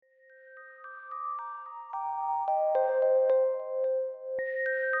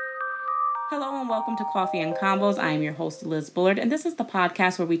Hello and welcome to Coffee and Combos. I am your host, Liz Bullard, and this is the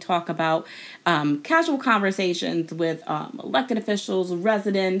podcast where we talk about casual conversations with elected officials,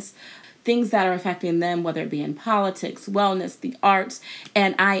 residents, things that are affecting them, whether it be in politics, wellness, the arts.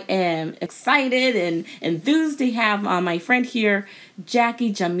 And I am excited and enthused to have my friend here,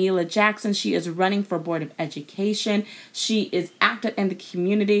 Jackie Jamila Jackson. She is running for Board of Education. She is active in the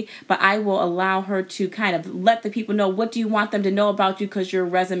community, but I will allow her to kind of let the people know, what do you want them to know about you, because your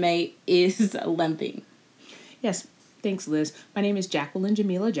resume is lengthy. Yes, thanks, Liz. My name is Jacqueline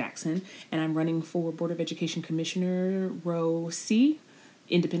Jamila Jackson, and I'm running for Board of Education Commissioner, Row C,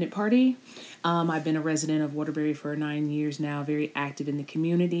 Independent Party. I've been a resident of Waterbury for 9 years now, very active in the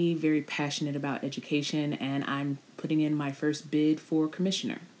community, very passionate about education, and I'm putting in my first bid for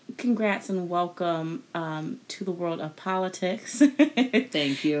commissioner. Congrats and welcome to the world of politics.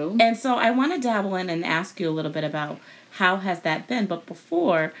 Thank you. And so I want to dabble in and ask you a little bit about how has that been. But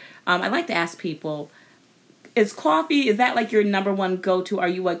before, I like to ask people, is that like your number one go-to? Are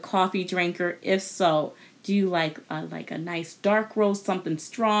you a coffee drinker? If so, do you like a nice dark roast, something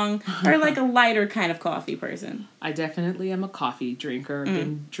strong, or like a lighter kind of coffee person? I definitely am a coffee drinker. I've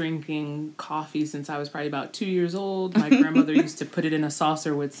been drinking coffee since I was probably about 2 years old. My grandmother used to put it in a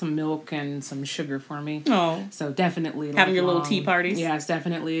saucer with some milk and some sugar for me. Oh. So definitely having your little tea parties? Yes,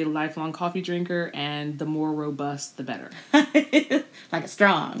 definitely a lifelong coffee drinker, and the more robust, the better. Like a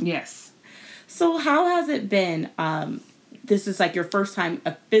strong. Yes. So how has it been? This is like your first time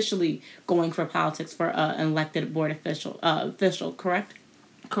officially going for politics for an elected board official, correct?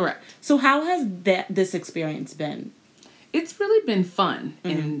 Correct. So how has this experience been? It's really been fun,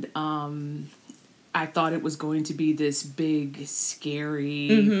 and I thought it was going to be this big,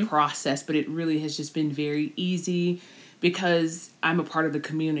 scary process, but it really has just been very easy because I'm a part of the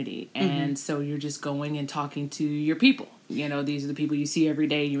community, and so you're just going and talking to your people. You know, these are the people you see every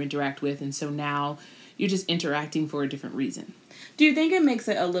day, you interact with, and so now you're just interacting for a different reason. Do you think it makes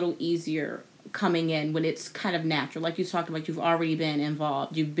it a little easier coming in when it's kind of natural? Like you talked about, you've already been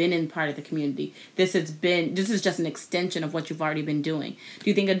involved. You've been in part of the community. This is just an extension of what you've already been doing. Do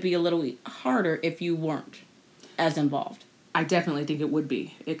you think it'd be a little harder if you weren't as involved? I definitely think it would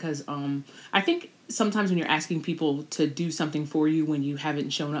be, because I think sometimes when you're asking people to do something for you when you haven't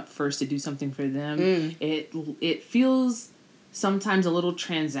shown up first to do something for them, it feels sometimes a little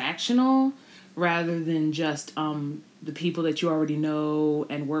transactional, rather than just the people that you already know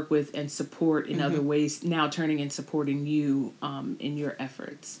and work with and support in other ways now turning and supporting you in your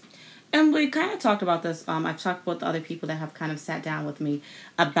efforts. And we kind of talked about this. I've talked with other people that have kind of sat down with me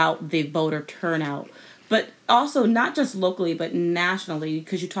about the voter turnout. But also not just locally, but nationally,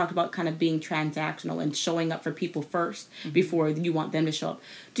 because you talked about kind of being transactional and showing up for people first before you want them to show up.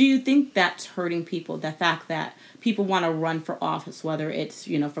 Do you think that's hurting people, the fact that people want to run for office, whether it's,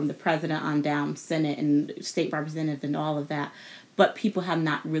 from the president on down, Senate and state representative and all of that, but people have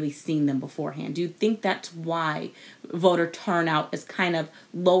not really seen them beforehand? Do you think that's why voter turnout is kind of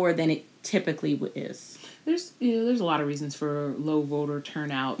lower than it typically is? There's a lot of reasons for low voter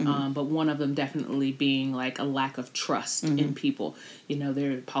turnout, but one of them definitely being like a lack of trust in people.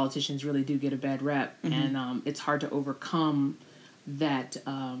 Their politicians really do get a bad rep, and it's hard to overcome that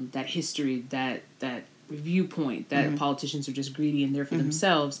history, that viewpoint that politicians are just greedy and there for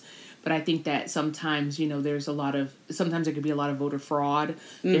themselves. But I think that sometimes, sometimes there could be a lot of voter fraud.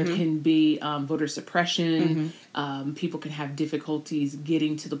 There can be voter suppression. People can have difficulties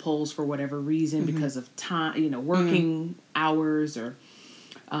getting to the polls for whatever reason because of time, working hours or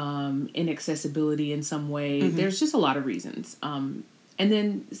inaccessibility in some way. There's just a lot of reasons. And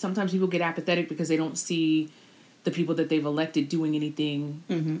then sometimes people get apathetic because they don't see the people that they've elected doing anything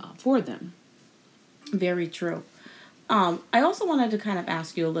for them. Very true. I also wanted to kind of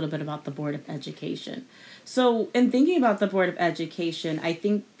ask you a little bit about the Board of Education. So in thinking about the Board of Education, I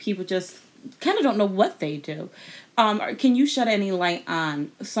think people just kind of don't know what they do. Can you shed any light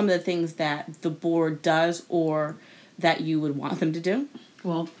on some of the things that the board does or that you would want them to do?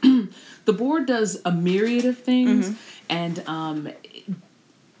 Well, the board does a myriad of things, and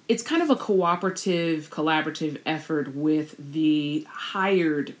it's kind of a collaborative effort with the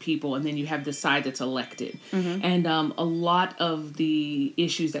hired people, and then you have the side that's elected. And a lot of the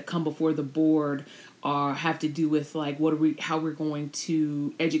issues that come before the board have to do with like how we're going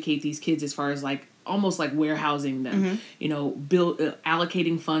to educate these kids, as far as like almost like warehousing them,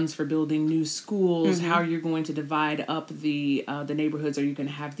 allocating funds for building new schools, how you're going to divide up the neighborhoods. Are you going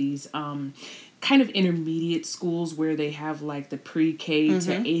to have these kind of intermediate schools where they have like the pre-K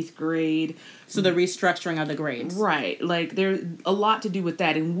to 8th grade. So the restructuring of the grades. Right. Like there's a lot to do with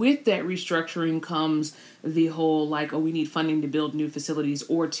that. And with that restructuring comes the whole like, oh, we need funding to build new facilities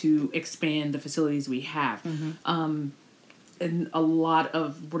or to expand the facilities we have. And a lot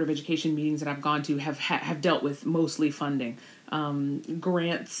of Board of Education meetings that I've gone to have dealt with mostly funding.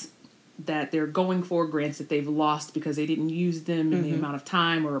 Grants that they're going for, grants that they've lost because they didn't use them in the amount of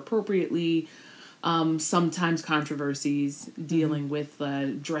time or appropriately. Sometimes controversies dealing with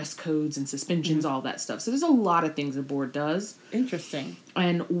dress codes and suspensions, all that stuff. So there's a lot of things the board does. Interesting.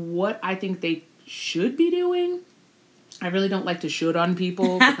 And what I think they should be doing, I really don't like to shoot on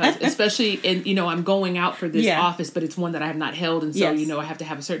people because especially in, I'm going out for this office, but it's one that I have not held. And so, I have to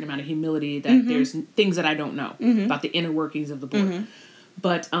have a certain amount of humility that there's things that I don't know about the inner workings of the board.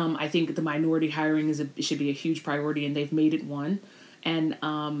 But I think the minority hiring should be a huge priority, and they've made it one. And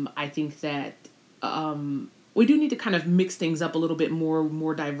I think that we do need to kind of mix things up a little bit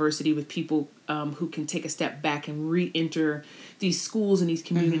more diversity with people who can take a step back and re-enter these schools and these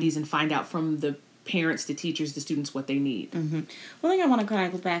communities and find out from the parents, the teachers, the students what they need. One thing I want to kind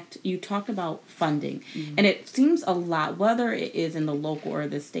of go back to, you talked about funding, and it seems a lot, whether it is in the local or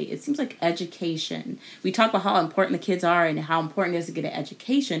the state, it seems like education. We talk about how important the kids are and how important it is to get an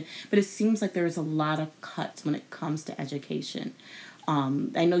education, but it seems like there's a lot of cuts when it comes to education.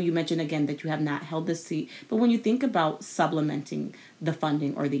 I know you mentioned again that you have not held this seat, but when you think about supplementing the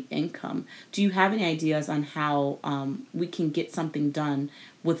funding or the income, do you have any ideas on how we can get something done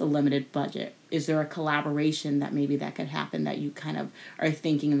with a limited budget? Is there a collaboration that maybe that could happen that you kind of are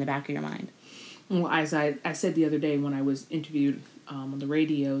thinking in the back of your mind? Well, as I said the other day when I was interviewed on the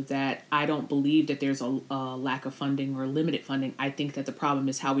radio, that I don't believe that there's a lack of funding or limited funding. I think that the problem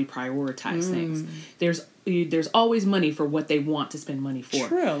is how we prioritize things. There's always money for what they want to spend money for.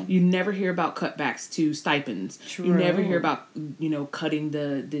 True. You never hear about cutbacks to stipends. True. You never hear about, cutting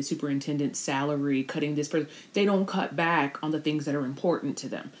the superintendent's salary, cutting this person. They don't cut back on the things that are important to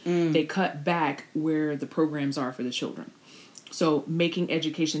them. They cut back where the programs are for the children. So making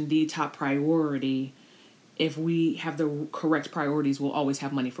education the top priority, if we have the correct priorities, we'll always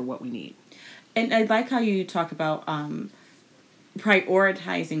have money for what we need. And I like how you talk about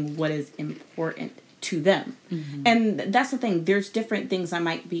prioritizing what is important to them. And that's the thing. There's different things that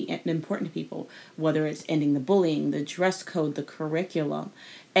might be important to people, whether it's ending the bullying, the dress code, the curriculum.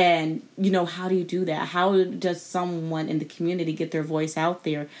 And, how do you do that? How does someone in the community get their voice out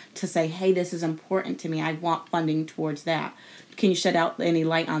there to say, hey, this is important to me. I want funding towards that. Can you shed out any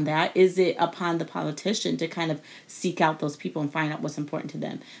light on that? Is it upon the politician to kind of seek out those people and find out what's important to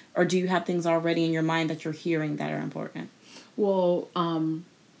them? Or do you have things already in your mind that you're hearing that are important? Well,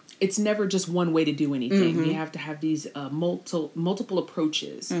 it's never just one way to do anything. You have to have these multiple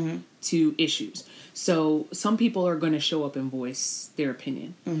approaches to issues. So some people are going to show up and voice their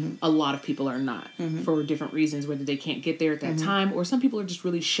opinion. A lot of people are not for different reasons, whether they can't get there at that time, or some people are just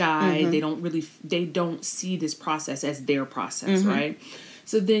really shy. They don't see this process as their process, right?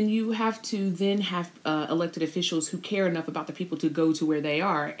 So then you have to have elected officials who care enough about the people to go to where they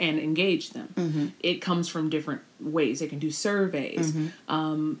are and engage them. It comes from different ways. They can do surveys,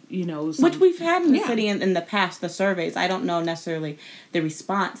 which we've had in the city in the past, the surveys. I don't know necessarily the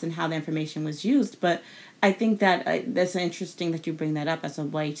response and how the information was used, but I think that that's interesting that you bring that up as a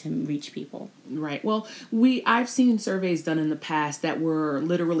way to reach people. Right. Well, I've seen surveys done in the past that were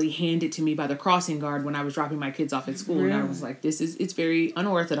literally handed to me by the crossing guard when I was dropping my kids off at school. Really? And I was like, it's very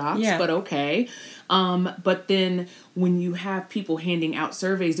unorthodox, but okay. But then when you have people handing out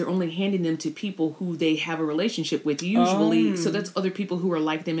surveys, they're only handing them to people who they have a relationship with usually. So that's other people who are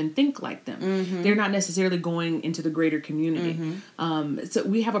like them and think like them. They're not necessarily going into the greater community. So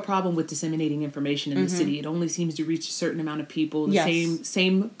we have a problem with disseminating information in the city. It only seems to reach a certain amount of people, the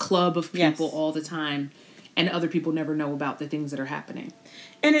same club of people all the time, and other people never know about the things that are happening.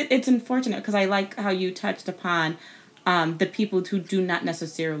 And it's unfortunate because I like how you touched upon the people who do not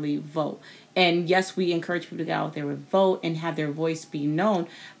necessarily vote. And yes, we encourage people to go out there and vote and have their voice be known,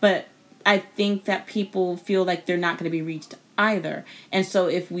 but I think that people feel like they're not going to be reached either. And so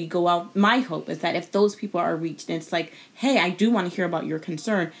if we go out, my hope is that if those people are reached and it's like, hey, I do want to hear about your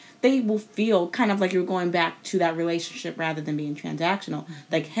concern, they will feel kind of like you're going back to that relationship rather than being transactional.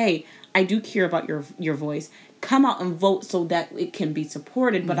 Like, hey, I do care about your voice. Come out and vote so that it can be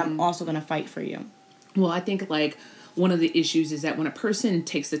supported, but I'm also going to fight for you. Well, I think one of the issues is that when a person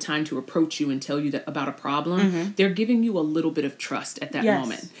takes the time to approach you and tell you about a problem, they're giving you a little bit of trust at that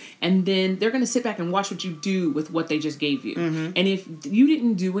moment. And then they're going to sit back and watch what you do with what they just gave you. And if you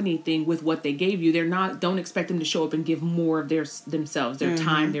didn't do anything with what they gave you, don't expect them to show up and give more of themselves, their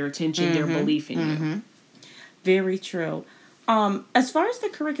time, their attention, their belief in you. Very true. As far as the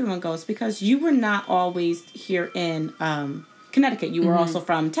curriculum goes, because you were not always here in Connecticut, you were also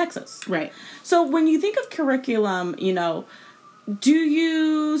from Texas. Right. So when you think of curriculum, do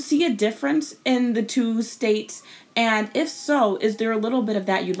you see a difference in the two states? And if so, is there a little bit of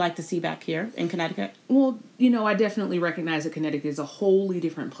that you'd like to see back here in Connecticut? Well, I definitely recognize that Connecticut is a wholly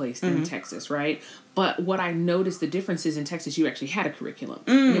different place than Texas, right? But what I noticed the difference is in Texas, you actually had a curriculum.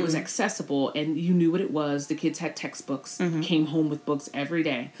 And it was accessible, and you knew what it was. The kids had textbooks, came home with books every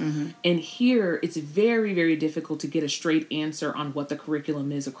day. And here, it's very, very difficult to get a straight answer on what the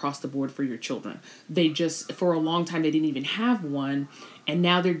curriculum is across the board for your children. They just, for a long time, they didn't even have one. And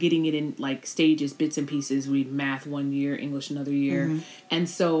now they're getting it in like stages, bits and pieces. We math one year, English another year. And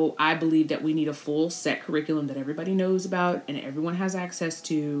so I believe that we need a full set curriculum that everybody knows about and everyone has access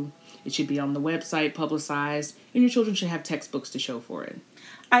to. It should be on the website, publicized, and your children should have textbooks to show for it.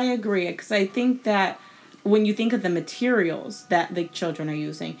 I agree, because I think that when you think of the materials that the children are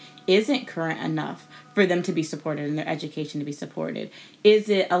using, isn't current enough for them to be supported and their education to be supported? Is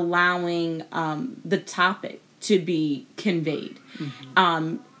it allowing the topic to be conveyed?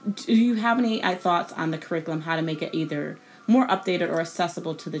 Do you have any thoughts on the curriculum, how to make it either more updated or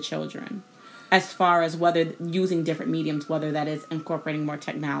accessible to the children, as far as whether using different mediums, whether that is incorporating more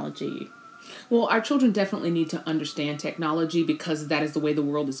technology? Well, our children definitely need to understand technology because that is the way the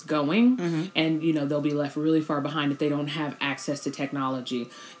world is going. And, they'll be left really far behind if they don't have access to technology.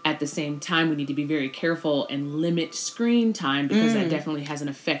 At the same time, we need to be very careful and limit screen time because that definitely has an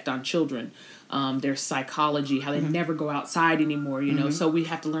effect on children. Their psychology, how they never go outside anymore, so we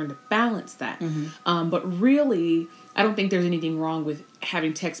have to learn to balance that. But really, I don't think there's anything wrong with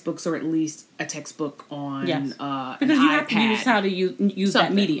having textbooks or at least a textbook on because an you iPad. have to use how to use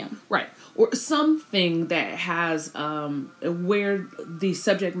that medium. Right. Or something that has where the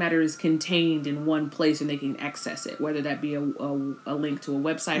subject matter is contained in one place and they can access it, whether that be a link to a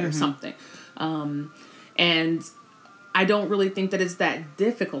website or something. And I don't really think that it's that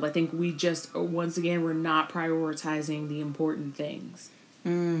difficult. I think we just, once again, we're not prioritizing the important things.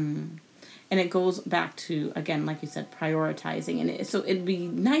 And it goes back to, again, like you said, prioritizing. And so it'd be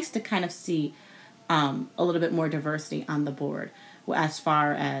nice to kind of see a little bit more diversity on the board. As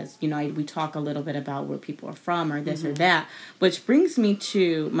far as, we talk a little bit about where people are from or this or that, which brings me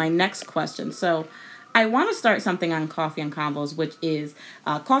to my next question. So I want to start something on Coffee and Convos, which is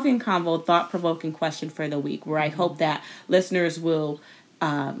Coffee and Convo thought-provoking question for the week, where I hope that listeners will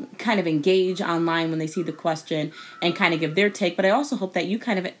kind of engage online when they see the question and kind of give their take. But I also hope that you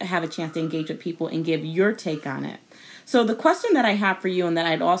kind of have a chance to engage with people and give your take on it. So the question that I have for you and that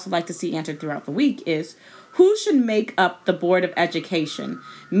I'd also like to see answered throughout the week is, who should make up the Board of Education?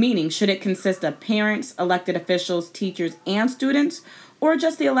 Meaning, should it consist of parents, elected officials, teachers, and students, or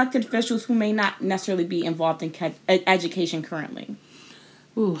just the elected officials who may not necessarily be involved in education currently?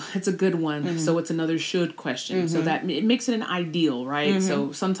 Ooh, it's a good one. So it's another should question. So that it makes it an ideal, right?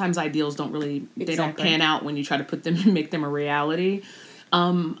 So sometimes ideals don't really, they don't pan out when you try to put them, make them a reality.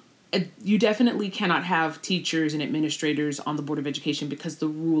 You definitely cannot have teachers and administrators on the Board of Education because the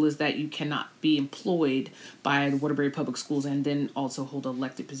rule is that you cannot be employed by the Waterbury Public Schools and then also hold an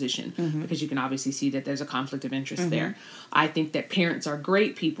elected position because you can obviously see that there's a conflict of interest there. I think that parents are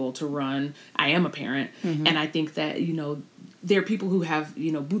great people to run. I am a parent, and I think that, they're people who have,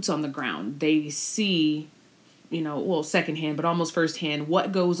 boots on the ground. They see, secondhand, but almost firsthand,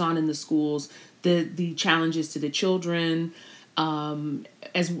 what goes on in the schools, the challenges to the children,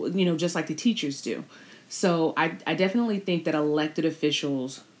 as just like the teachers do. So I definitely think that elected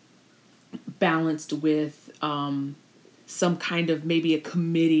officials balanced with some kind of maybe a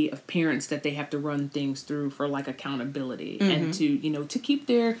committee of parents that they have to run things through for like accountability and to keep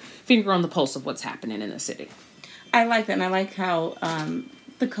their finger on the pulse of what's happening in the city. I like that, and I like how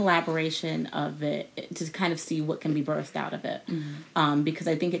the collaboration of it to kind of see what can be birthed out of it. Because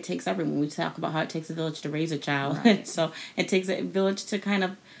I think it takes everyone. We talk about how it takes a village to raise a child. Right. So it takes a village to kind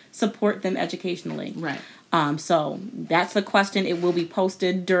of support them educationally. Right. So that's the question. It will be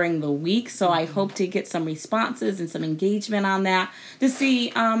posted during the week. So I hope to get some responses and some engagement on that to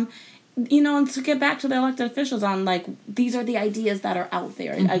see, and to get back to the elected officials on, like, these are the ideas that are out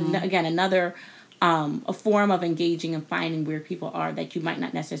there. Again, another a form of engaging and finding where people are that you might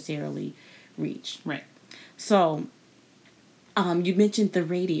not necessarily reach. Right. So, you mentioned the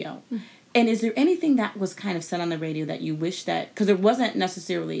radio. And is there anything that was kind of said on the radio that you wish that, because there wasn't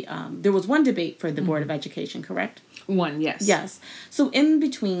necessarily, there was one debate for the Board of Education, correct? One, yes. Yes. So in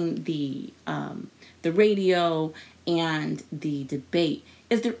between the radio and the debate,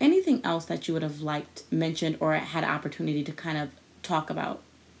 is there anything else that you would have liked mentioned or had opportunity to kind of talk about?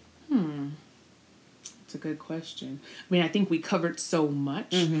 That's a good question. I mean, I think we covered so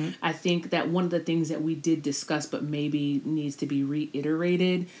much. I think that one of the things that we did discuss, but maybe needs to be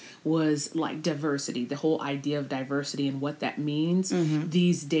reiterated, was like diversity, the whole idea of diversity and what that means.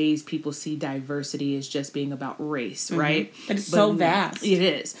 These days, people see diversity as just being about race, right? But it's so vast. It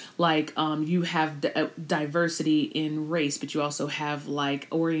is. Like, you have diversity in race, but you also have like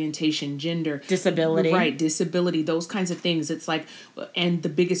orientation, gender, disability. Right, disability, those kinds of things. It's like, and the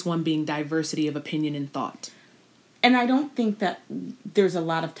biggest one being diversity of opinion and thought. And I don't think that there's a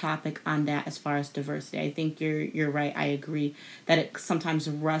lot of topic on that as far as diversity. I think you're right. I agree that it sometimes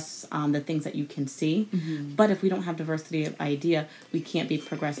rests on the things that you can see. But if we don't have diversity of idea, we can't be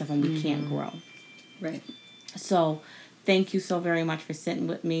progressive and we can't grow. Right. So thank you so very much for sitting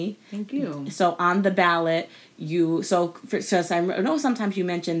with me. Thank you. So on the ballot, I know sometimes you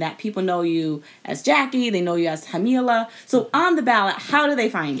mentioned that people know you as Jackie, they know you as Jamila. So on the ballot, how do they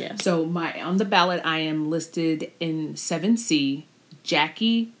find you? So on the ballot, I am listed in 7C,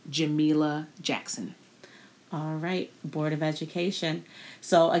 Jackie Jamila Jackson. All right, Board of Education.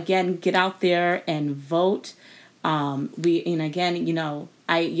 So again, get out there and vote. I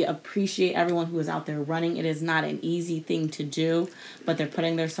appreciate everyone who is out there running. It is not an easy thing to do, but they're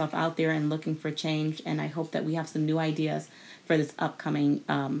putting themselves out there and looking for change. And I hope that we have some new ideas for this upcoming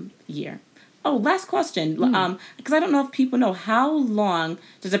year. Oh, last question. Because I don't know if people know, how long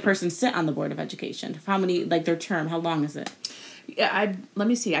does a person sit on the Board of Education? How many, like their term, how long is it? Yeah, let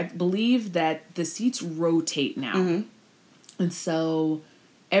me see. I believe that the seats rotate now. And so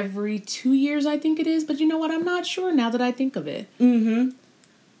every 2 years, I think it is. But you know what? I'm not sure now that I think of it.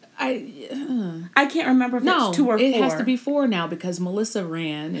 I can't remember if it's 2 or 4. It has to be 4 now because Melissa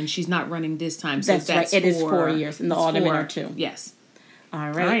ran and she's not running this time. So that's right. It is 4 years and the aldermen are 2. Yes. All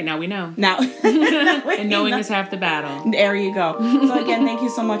right. All right. Now we know. Now. And knowing is half the battle. There you go. So again, thank you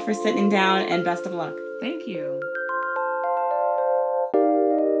so much for sitting down and best of luck. Thank you.